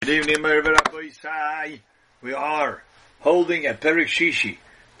Good evening, Rabbi. We are holding at PEREK Shishi,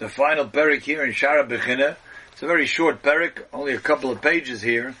 the final PEREK here in Shara Bechina. It's a very short PEREK, only a couple of pages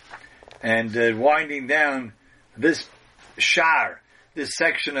here, and winding down this Shar, this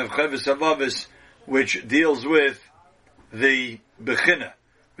section of Chavis Avavis, which deals with the Bechina.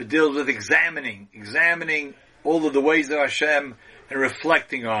 It deals with examining all of the ways of Hashem and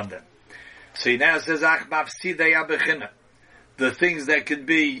reflecting on them. So he now says, Ach mafsidei Bechina. The things that could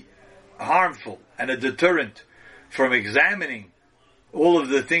be harmful and a deterrent from examining all of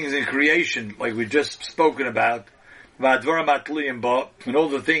the things in creation, like we just spoken about, and all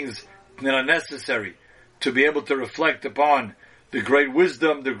the things that are necessary to be able to reflect upon the great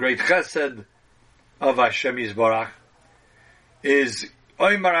wisdom, the great chesed of Hashem Yisbarach, is,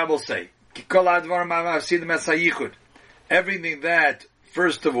 I will say, everything that,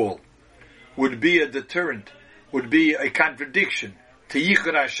 first of all, would be a deterrent, would be a contradiction to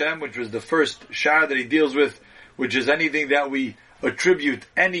Yichud Hashem, which was the first shar that he deals with, which is anything that we attribute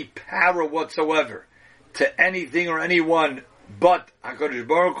any power whatsoever to anything or anyone but HaKadosh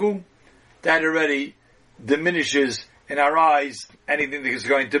Baruch Hu, that already diminishes in our eyes anything that is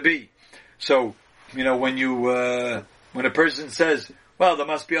going to be. So, when a person says, well, there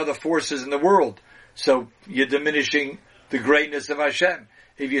must be other forces in the world, so you're diminishing the greatness of Hashem.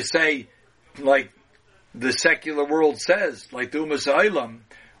 If you say, like the secular world says, like the Umas Ha'olam,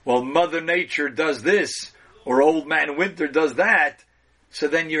 well, Mother Nature does this, or Old Man Winter does that, so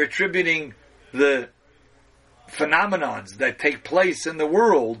then you're attributing the phenomenons that take place in the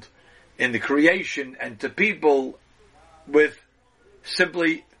world, in the creation, and to people, with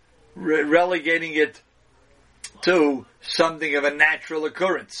simply relegating it to something of a natural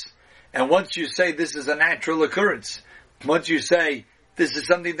occurrence. And once you say this is a natural occurrence, once you say this is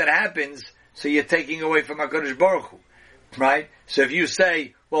something that happens, so you're taking away from HaKadosh Baruch Hu, right? So if you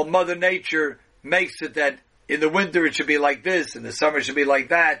say, well, Mother Nature makes it that in the winter it should be like this, in the summer it should be like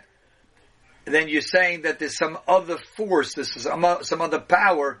that, then you're saying that there's some other force, there's some other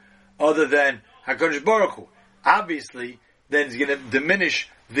power other than HaKadosh Baruch Hu. Obviously, then it's going to diminish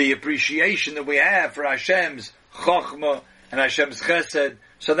the appreciation that we have for Hashem's Chochmah and Hashem's Chesed.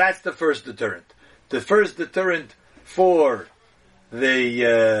 So that's the first deterrent. The first deterrent for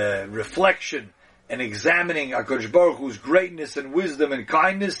the reflection and examining HaKadosh Baruch Hu's greatness and wisdom and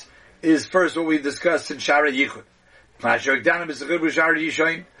kindness is first what we discussed in Shara Yichud.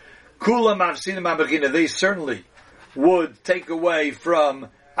 They certainly would take away from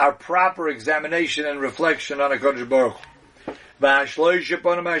our proper examination and reflection on HaKadosh Baruch Hu.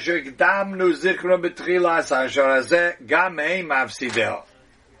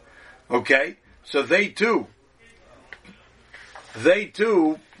 Okay, so they too,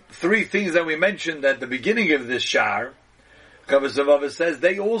 three things that we mentioned at the beginning of this shar, Chavis Avava says,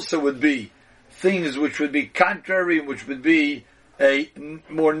 they also would be things which would be contrary, which would be a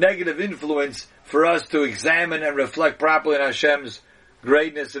more negative influence for us to examine and reflect properly on Hashem's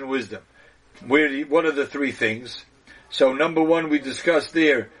greatness and wisdom. What are the three things? So number one, we discussed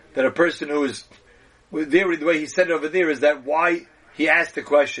there that a person who is, there, the way he said it over there is that why, he asked the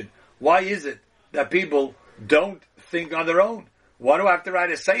question, why is it that people don't think on their own? Why do I have to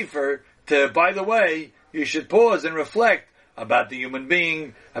write a sefer to, by the way, you should pause and reflect about the human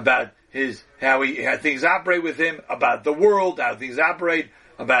being, about how things operate with him, about the world, how things operate,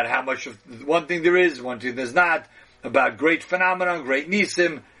 about how much of one thing there is, one thing there's not, about great phenomenon, great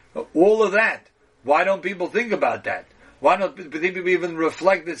nisim, all of that. Why don't people think about that? Why don't people even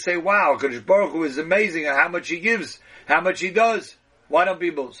reflect and say, wow, Kadosh Baruch Hu is amazing at how much he gives, how much he does? Why don't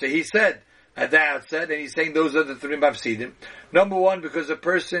people? So he said, at the outset, and he's saying those are the three mafsidim. Number one, because a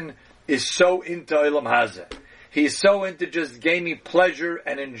person is so into Olam Hazeh. He's so into just gaining pleasure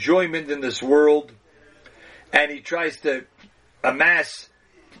and enjoyment in this world, and he tries to amass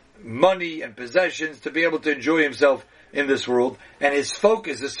money and possessions to be able to enjoy himself in this world, and his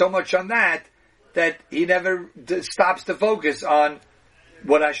focus is so much on that he never stops to focus on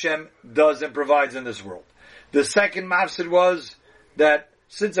what Hashem does and provides in this world. The second mafsid was that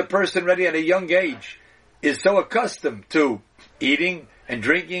since a person already at a young age is so accustomed to eating and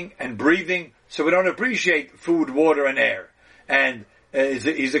drinking and breathing, so we don't appreciate food, water, and air. And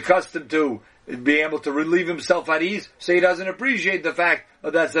he's accustomed to being able to relieve himself at ease, so he doesn't appreciate the fact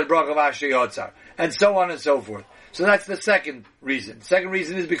that that's the brach of Asher Yotzar, and so on and so forth. So that's the second reason. The second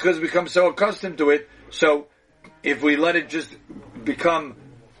reason is because we become so accustomed to it, so if we let it just become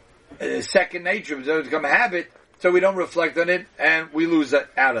second nature, become a habit, so we don't reflect on it, and we lose out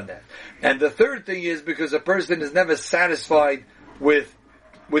on that. And the third thing is because a person is never satisfied with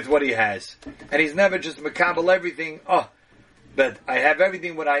what he has. And he's never just makabel everything. Oh, but I have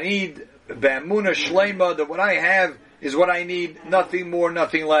everything what I need. Be'emuna shleima, that what I have is what I need, nothing more,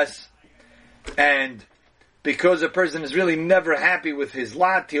 nothing less. And because a person is really never happy with his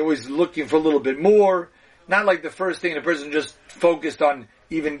lot, he's always looking for a little bit more. Not like the first thing, the person just focused on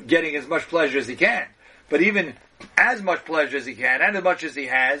even getting as much pleasure as he can. But even as much pleasure as he can, and as much as he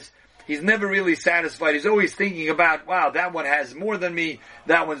has, he's never really satisfied. He's always thinking about, wow, that one has more than me,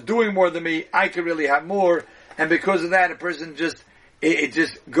 that one's doing more than me, I could really have more. And because of that, a person it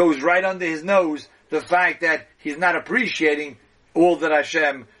just goes right under his nose, the fact that he's not appreciating all that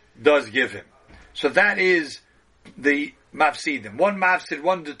Hashem does give him. So that is the mafsidim. One mafsid,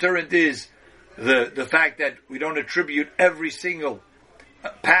 one deterrent is the fact that we don't attribute every single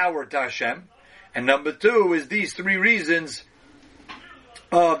power to Hashem. And number two is these three reasons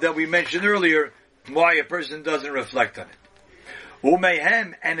that we mentioned earlier, why a person doesn't reflect on it.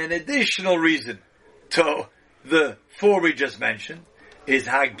 Umehem, and an additional reason to the four we just mentioned, is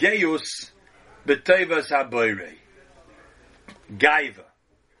hageus b'tevas haboirei. Gaiva.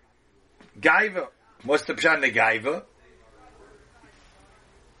 Gaiva. What's the pshat in the gaiva?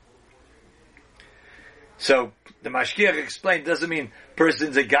 So, the Mashgiach explained, doesn't mean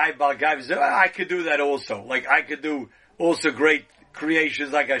person's a guy, bal gaiva, so, I could do that also. Like, I could do also great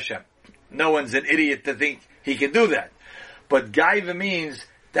creations like Hashem. No one's an idiot to think he can do that. But gaiva means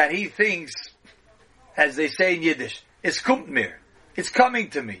that he thinks, as they say in Yiddish, it's kommt mir. It's coming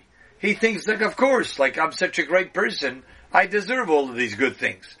to me. He thinks, like, of course, like I'm such a great person, I deserve all of these good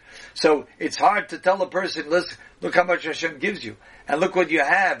things. So it's hard to tell a person, listen, look how much Hashem gives you, and look what you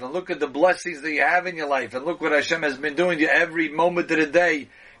have, and look at the blessings that you have in your life, and look what Hashem has been doing to you every moment of the day,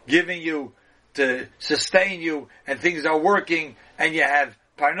 giving you to sustain you, and things are working, and you have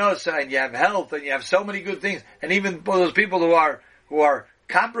parnasa, and you have health, and you have so many good things, and even for those people who are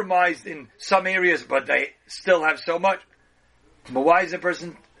compromised in some areas, but they still have so much. But why does a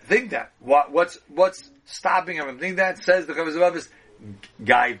person think that? What's stopping him from thinking that? Says the Chavos Avos,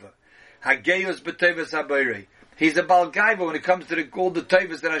 gaiva. Hageyos b'tevas haboirei. He's a bal gaiva when it comes to all the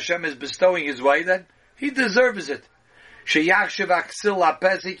tevas that Hashem is bestowing his way, then he deserves it. Sheyachshav aksil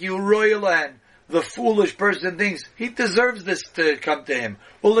apesik yuroyelen. The foolish person thinks he deserves this to come to him.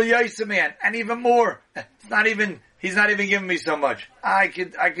 Ulayaisaman, and even more. He's not even giving me so much. I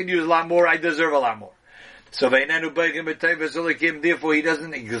could use a lot more. I deserve a lot more. So therefore he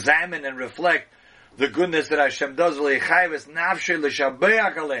doesn't examine and reflect the goodness that Hashem does.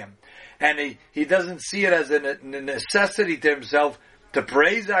 And he doesn't see it as a necessity to himself to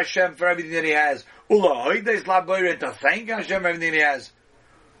praise Hashem for everything that he has. And to thank Hashem for everything he has.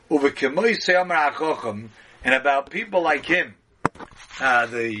 And about people like him,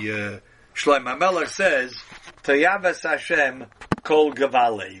 the Shlomo Melech says, Tayavas Hashem kol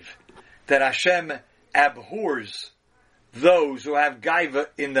gavalev, that Hashem abhors those who have gaiva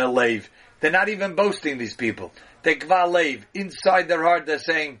in their leiv. They're not even boasting, these people. They gvalev. Inside their heart they're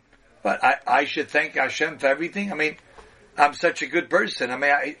saying, but I should thank Hashem for everything? I mean, I'm such a good person. I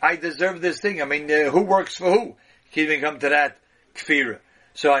mean, I deserve this thing. I mean, who works for who? Can't even come to that kfira.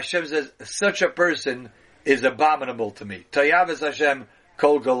 So Hashem says, such a person is abominable to me. Tayavas Hashem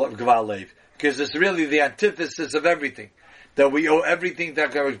kol gvalev. Because it's really the antithesis of everything. That we owe everything to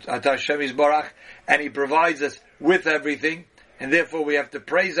Hashem Yisbarach, and He provides us with everything, and therefore we have to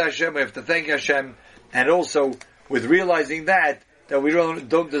praise Hashem, we have to thank Hashem, and also with realizing that we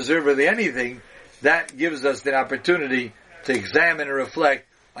don't deserve really anything, that gives us the opportunity to examine and reflect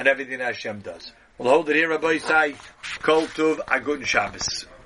on everything that Hashem does. We'll hold it here, Rabbi Isai. Kol Tuv, a good Shabbos.